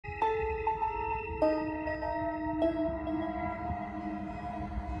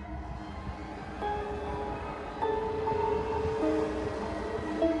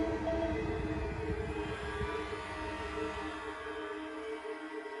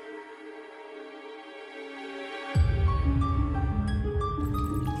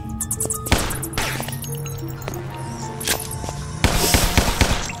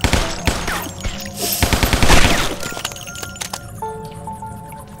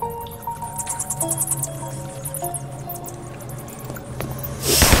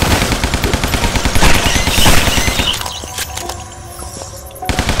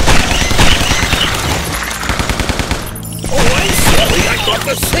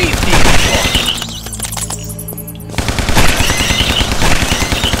The safety control.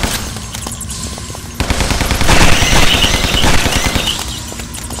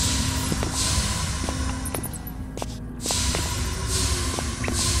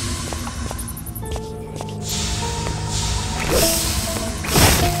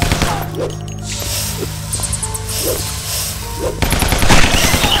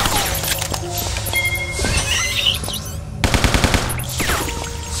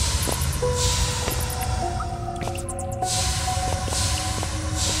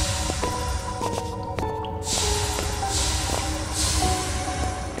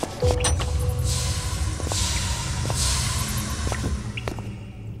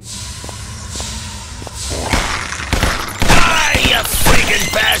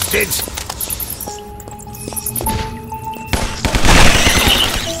 Bastards!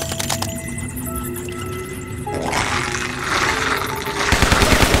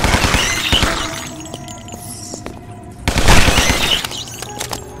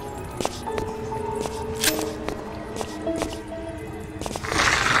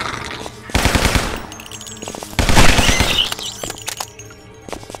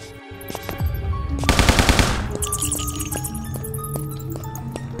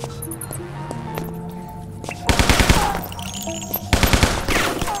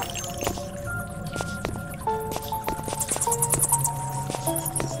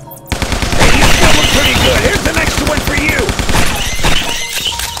 Here's the next one for you!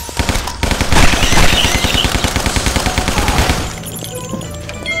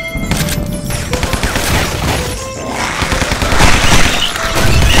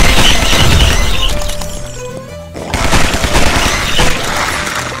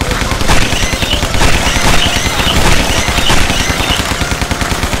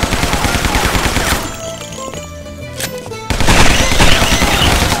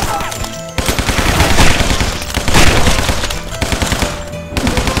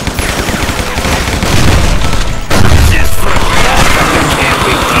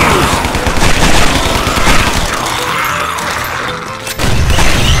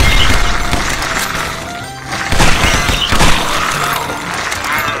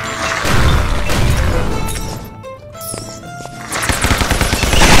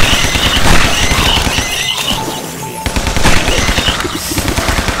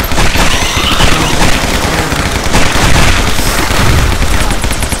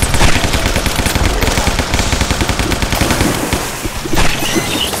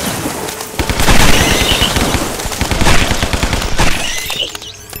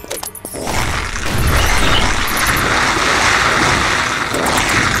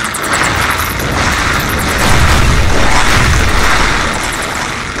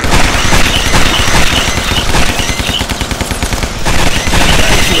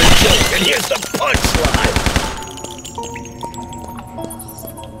 Here's the punchline!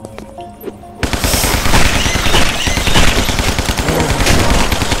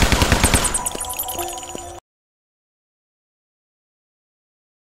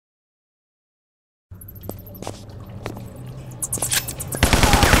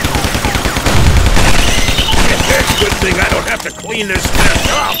 Good thing I don't have to clean this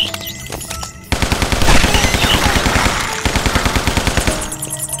mess up!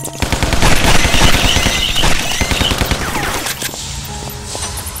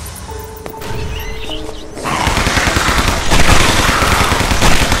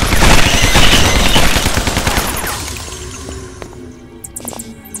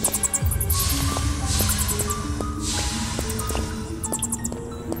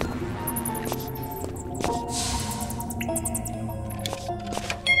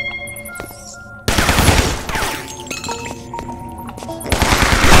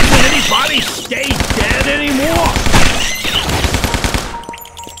 Body stay dead anymore?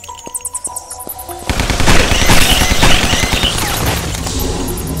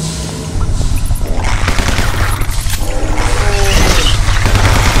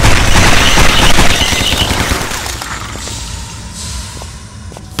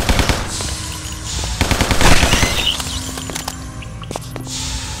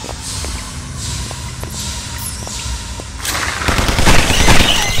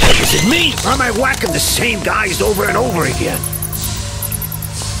 Is it me? Or am I whacking the same guys over and over again?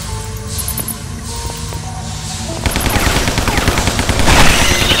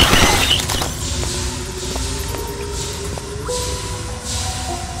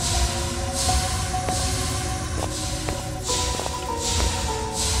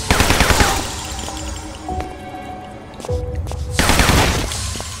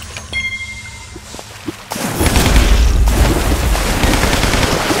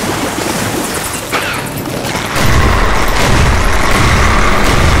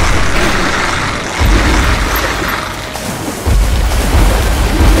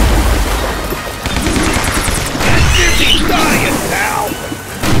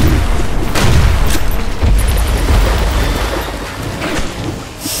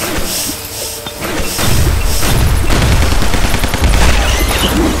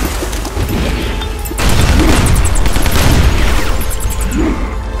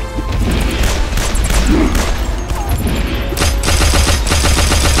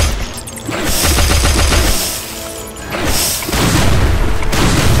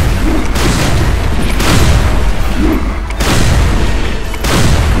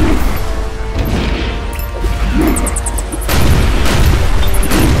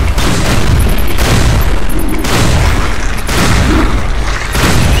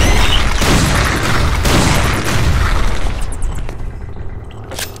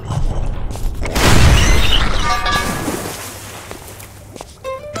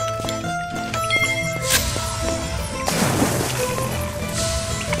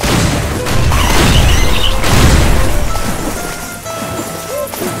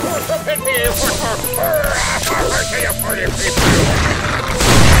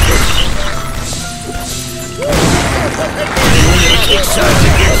 Take sides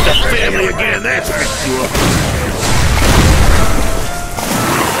against the family again, that's for sure.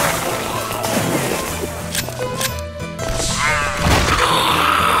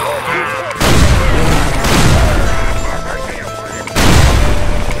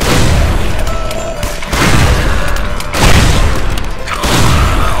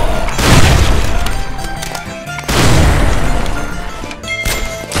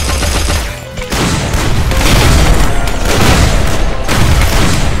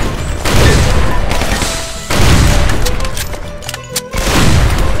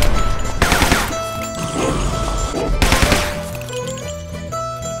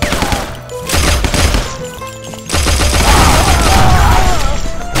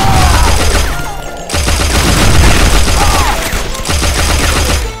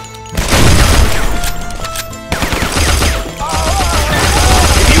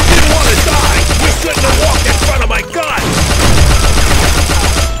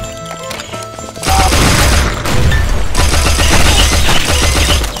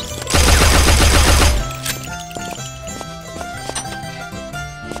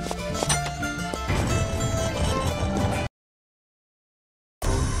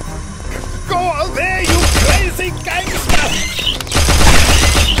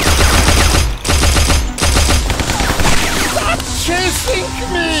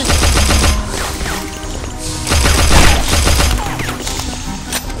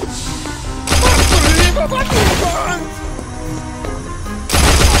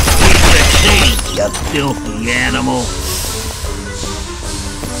 You filthy animal.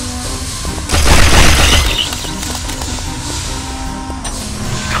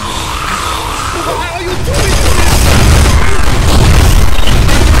 Why are you doing this?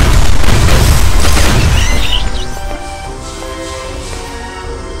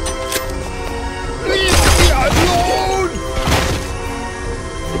 Leave me alone!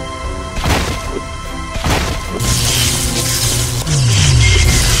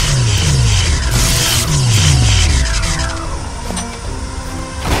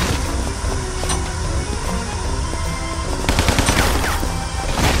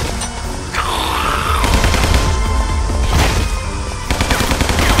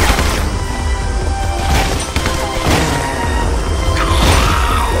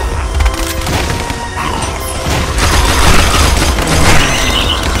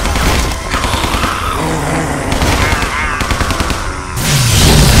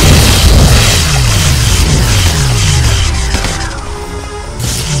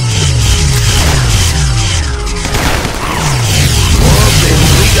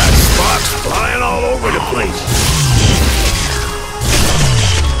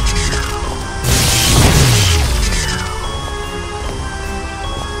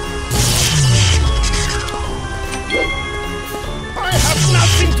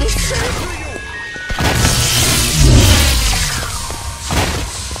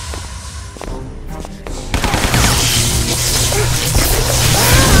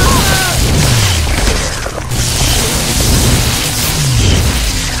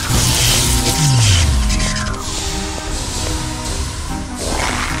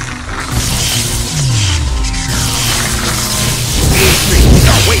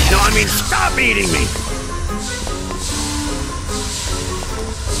 Stop eating me!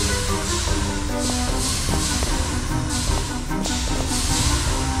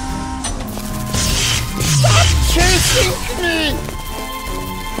 Stop chasing me!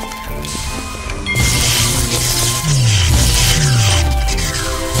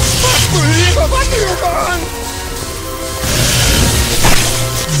 Unbelievable! What do you want?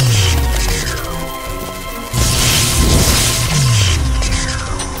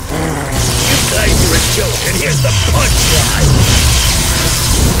 You're a joke, and here's the punchline!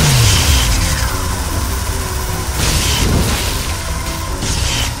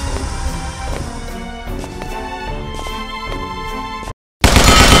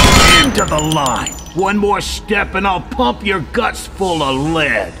 Into the line! One more step and I'll pump your guts full of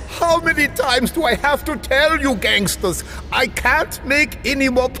lead! How many times do I have to tell you, gangsters? I can't make any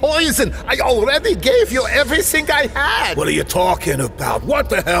more poison. I already gave you everything I had. What are you talking about? What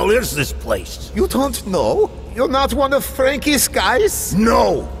the hell is this place? You don't know? You're not one of Frankie's guys?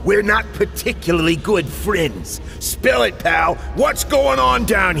 No, we're not particularly good friends. Spill it, pal. What's going on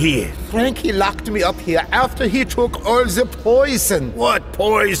down here? Frankie locked me up here after he took all the poison. What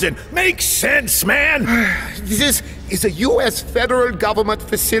poison? Makes sense, man! This is a U.S. federal government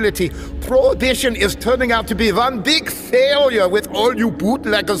facility. Prohibition is turning out to be one big failure with all you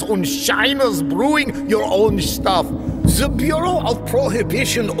bootleggers and shiners brewing your own stuff. The Bureau of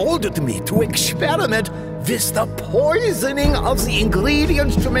Prohibition ordered me to experiment with the poisoning of the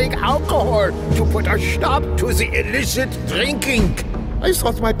ingredients to make alcohol to put a stop to the illicit drinking. I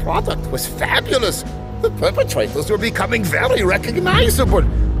thought my product was fabulous. The perpetrators were becoming very recognizable.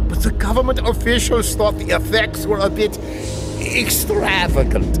 But the government officials thought the effects were a bit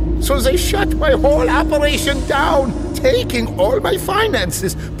extravagant. So they shut my whole operation down, taking all my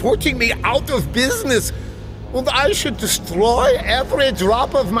finances, putting me out of business. And I should destroy every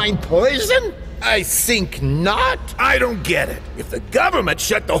drop of my poison? I think not. I don't get it. If the government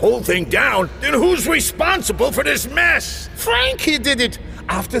shut the whole thing down, then who's responsible for this mess? Frankie did it.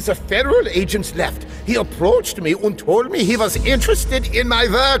 After the federal agents left, he approached me and told me he was interested in my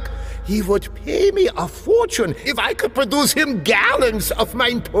work. He would pay me a fortune if I could produce him gallons of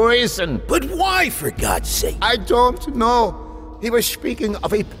my poison. But why, for God's sake? I don't know. He was speaking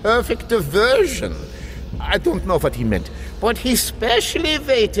of a perfect diversion. I don't know what he meant, but he specially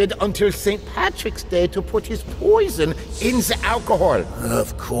waited until St. Patrick's Day to put his poison in the alcohol.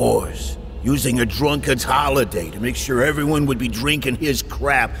 Of course. Using a drunkard's holiday to make sure everyone would be drinking his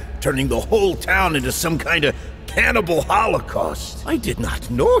crap, turning the whole town into some kind of cannibal holocaust. I did not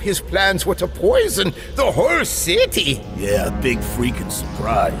know his plans were to poison the whole city. Yeah, a big freaking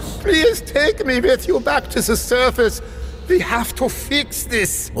surprise. Please take me with you back to the surface. We have to fix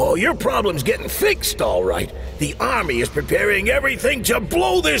this. Well, your problem's getting fixed, all right. The army is preparing everything to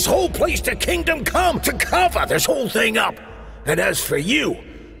blow this whole place to kingdom come, to cover this whole thing up. And as for you,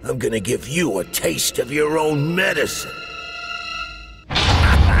 I'm gonna give you a taste of your own medicine.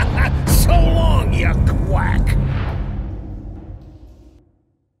 So long, you quack.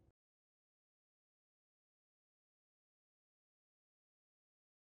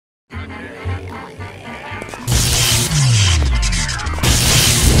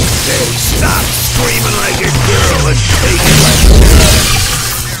 Hey, stop screaming like a girl and take it like a girl.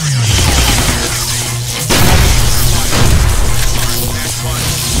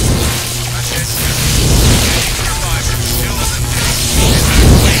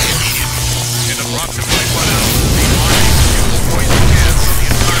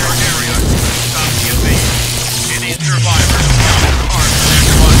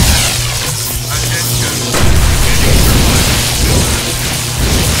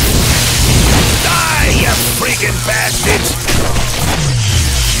 Freaking bastards!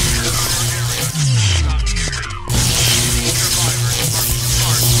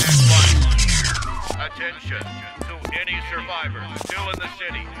 Attention to any survivors still in the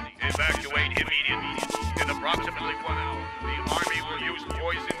city. Evacuate immediately. In approximately 1 hour, the army will use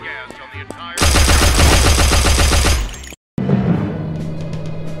poison gas on the entire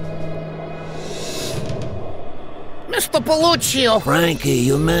Mr. Belluccio! Frankie,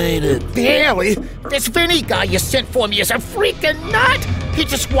 you made it. Barely. This Vinny guy you sent for me is a freaking nut! He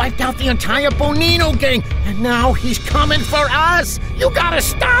just wiped out the entire Bonino gang, and now he's coming for us! You gotta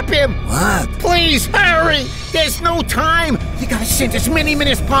stop him! What? Please, hurry! There's no time! You gotta send as many men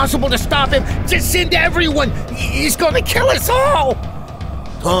as possible to stop him! Just send everyone! He's gonna kill us all!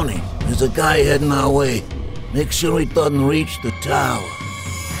 Tony, there's a guy heading our way. Make sure he doesn't reach the tower.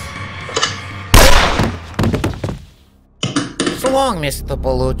 So long, Mr.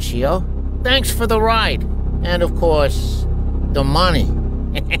 Belluccio. Thanks for the ride. And of course, the money.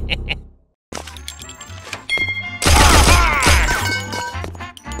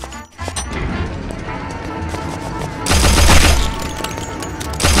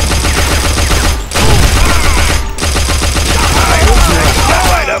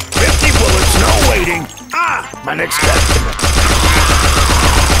 Right up, 50 bullets, no waiting. Ah, my next customer.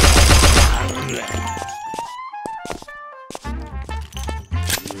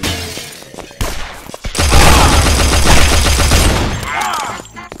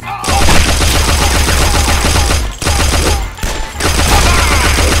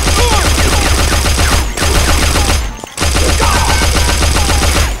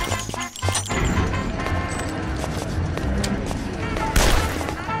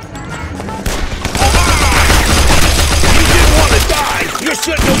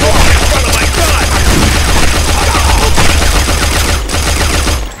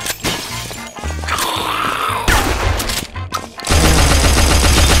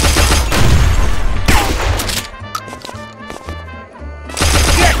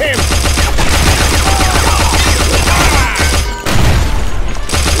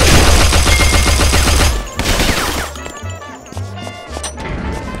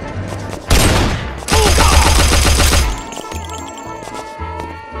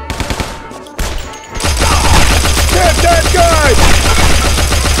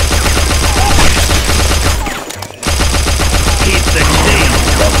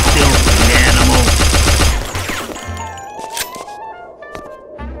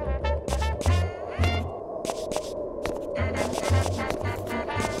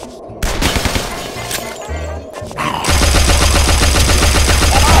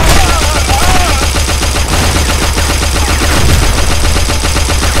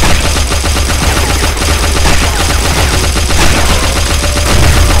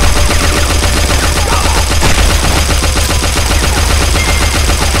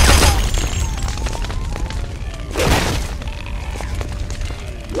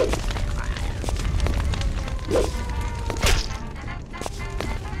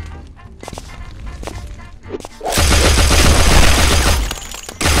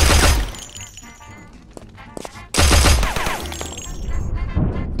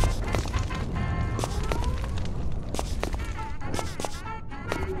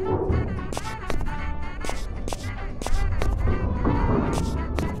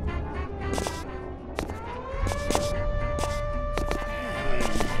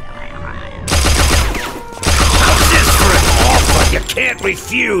 Can't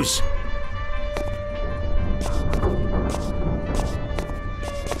refuse!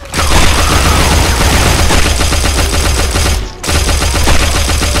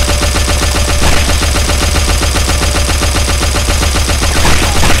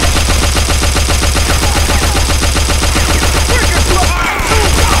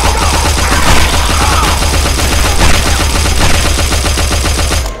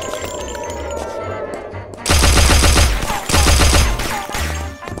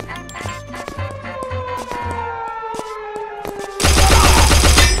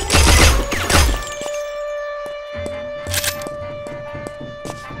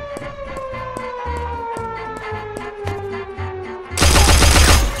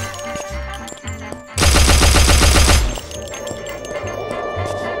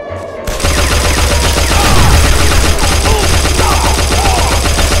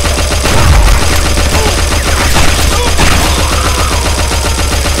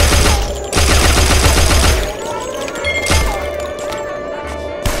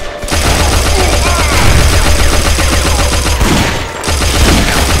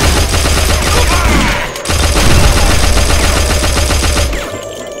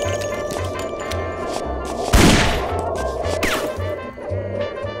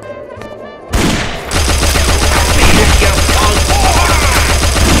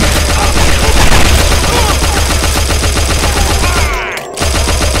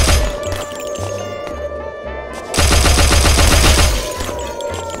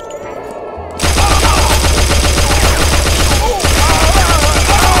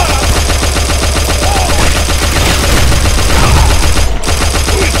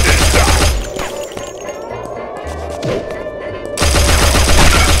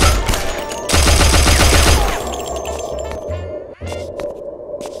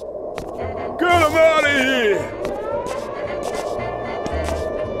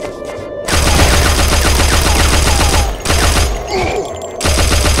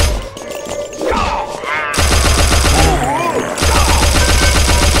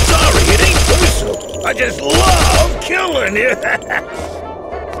 I just love killing you.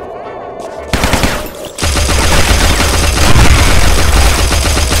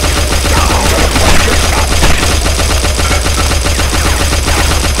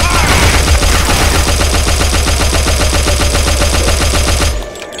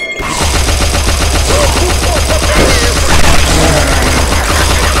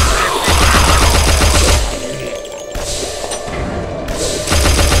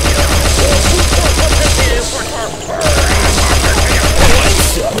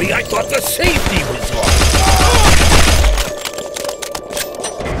 I thought the safety was lost.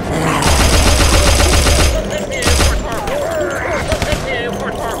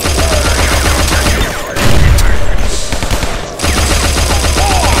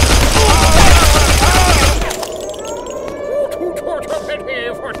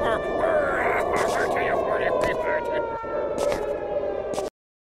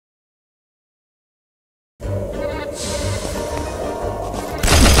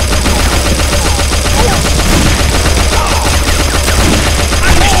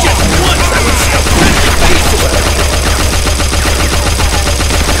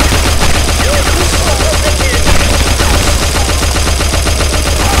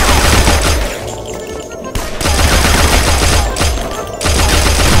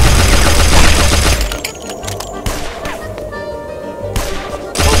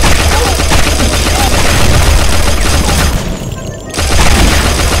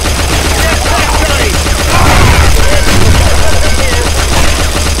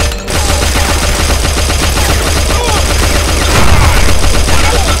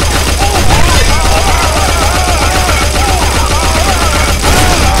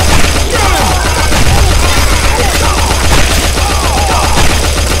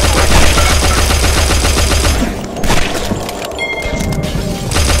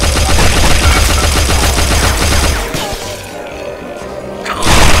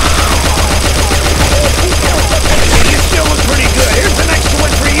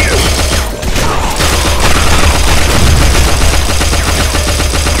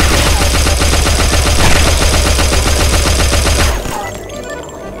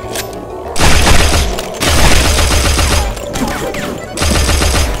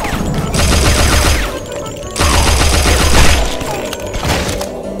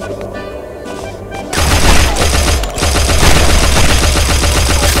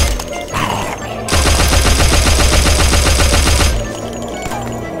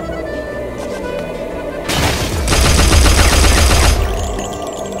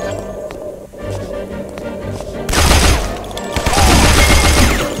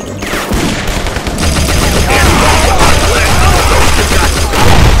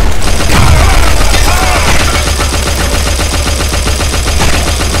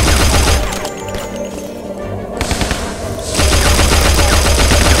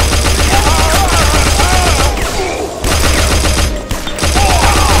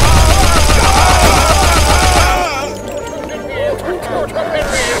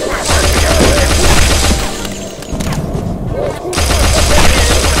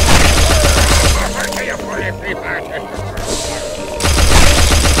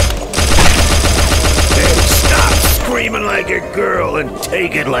 and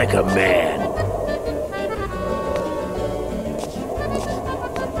take it like a man.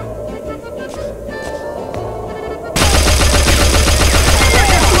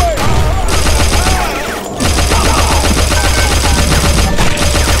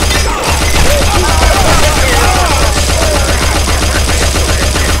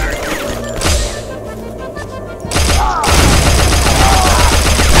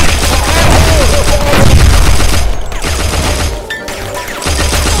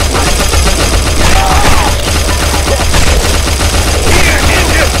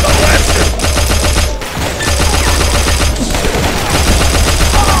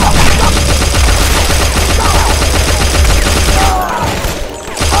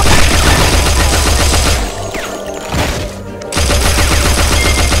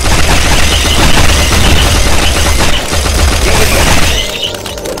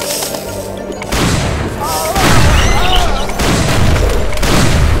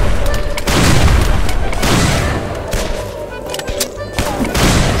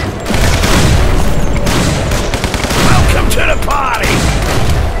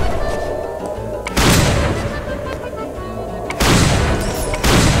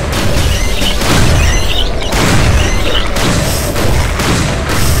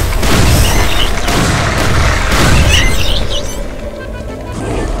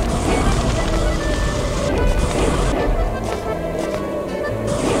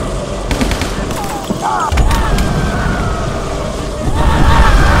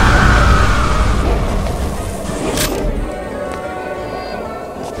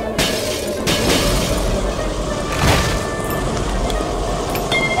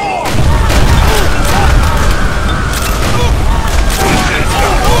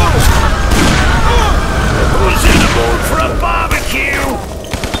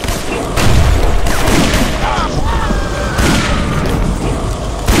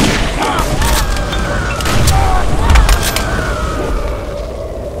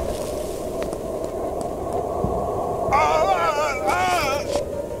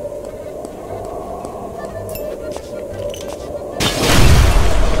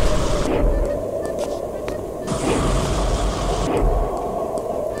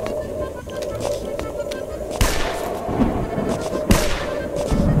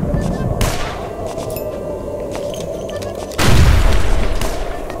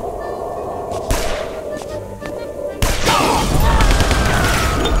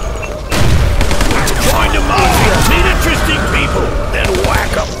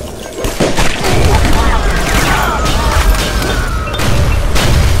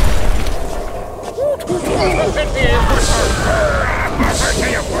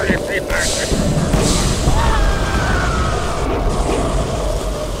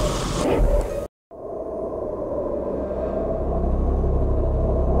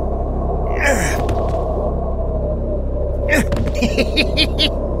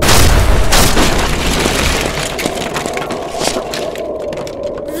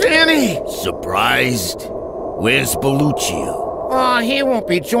 Vinny! Surprised? Where's Belluccio? Oh, he won't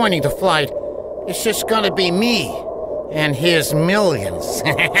be joining the fight. It's just gonna be me and his millions.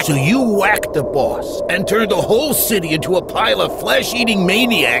 So you whacked the boss and turned the whole city into a pile of flesh-eating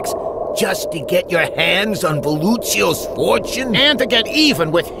maniacs just to get your hands on Belluccio's fortune? And to get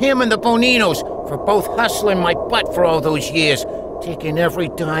even with him and the Boninos for both hustling my butt for all those years, taking every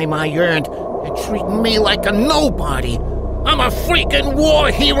dime I earned and treating me like a nobody. I'm a freaking war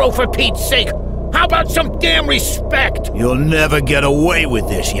hero, for Pete's sake! How about some damn respect? You'll never get away with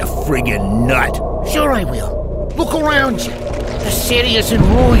this, you friggin' nut. Sure I will. Look around you. The city is in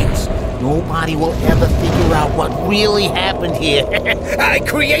ruins. Nobody will ever figure out what really happened here. I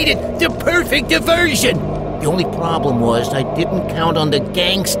created the perfect diversion. The only problem was I didn't count on the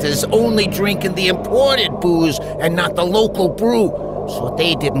gangsters only drinking the imported booze and not the local brew, so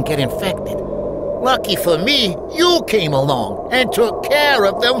they didn't get infected. Lucky for me, you came along and took care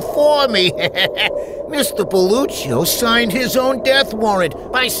of them for me. Mr. Belluccio signed his own death warrant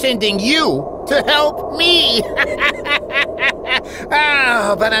by sending you to help me.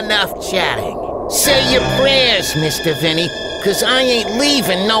 Ah, but enough chatting. Say your prayers, Mr. Vinny, 'cause I ain't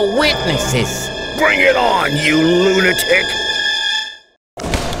leaving no witnesses. Bring it on, you lunatic!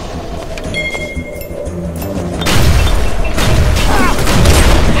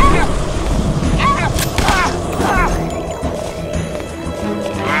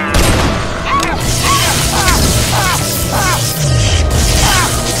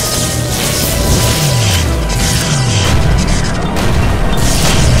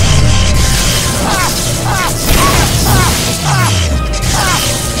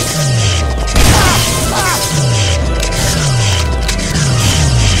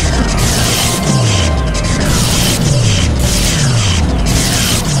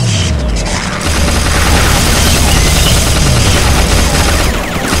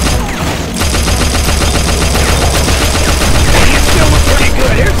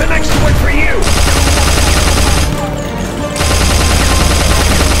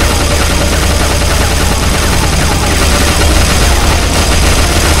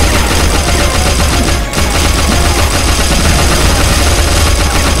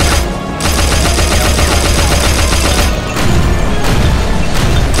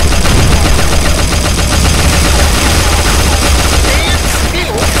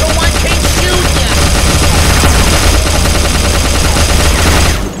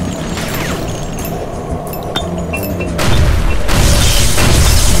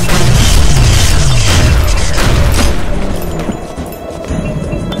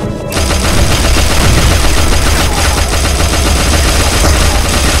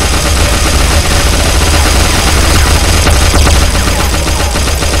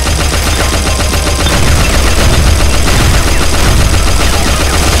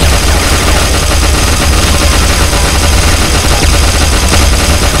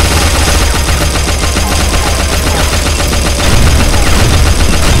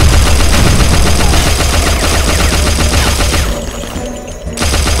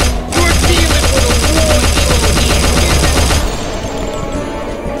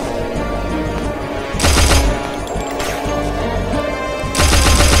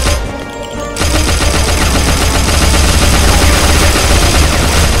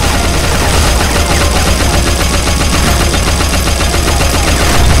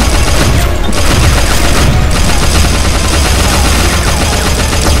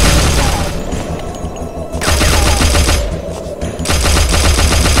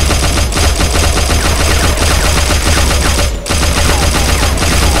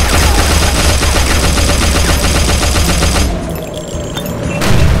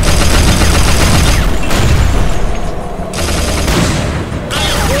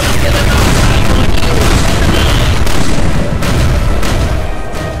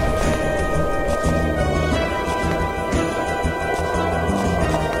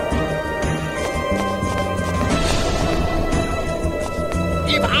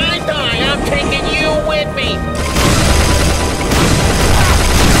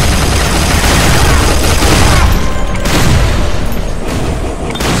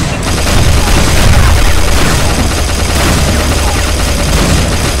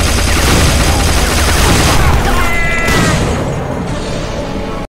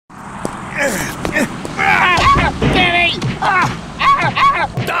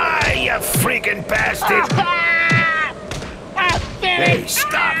 you freaking bastard! Hey,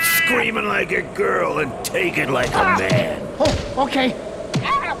 stop screaming like a girl and take it like a man. Oh, okay.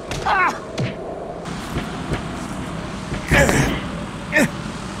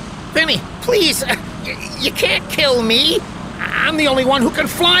 Vinny, please, you can't kill me. I'm the only one who can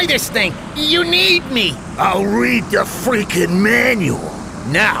fly this thing. You need me. I'll read the freaking manual.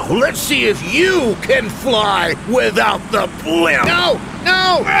 Now, let's see if you can fly without the blimp. No,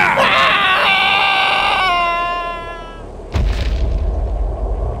 no!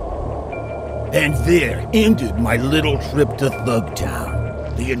 And there ended my little trip to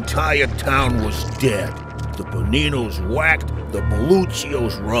Thugtown. The entire town was dead. The Boninos whacked, the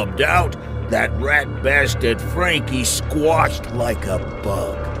Belluccios rubbed out, that rat bastard Frankie squashed like a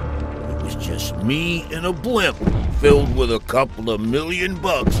bug. It was just me in a blimp filled with a couple of $1 million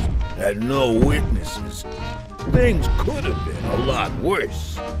and no witnesses. Things could have been a lot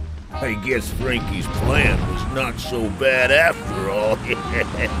worse. I guess Frankie's plan was not so bad after all.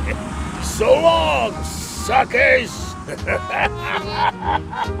 So long, suckers!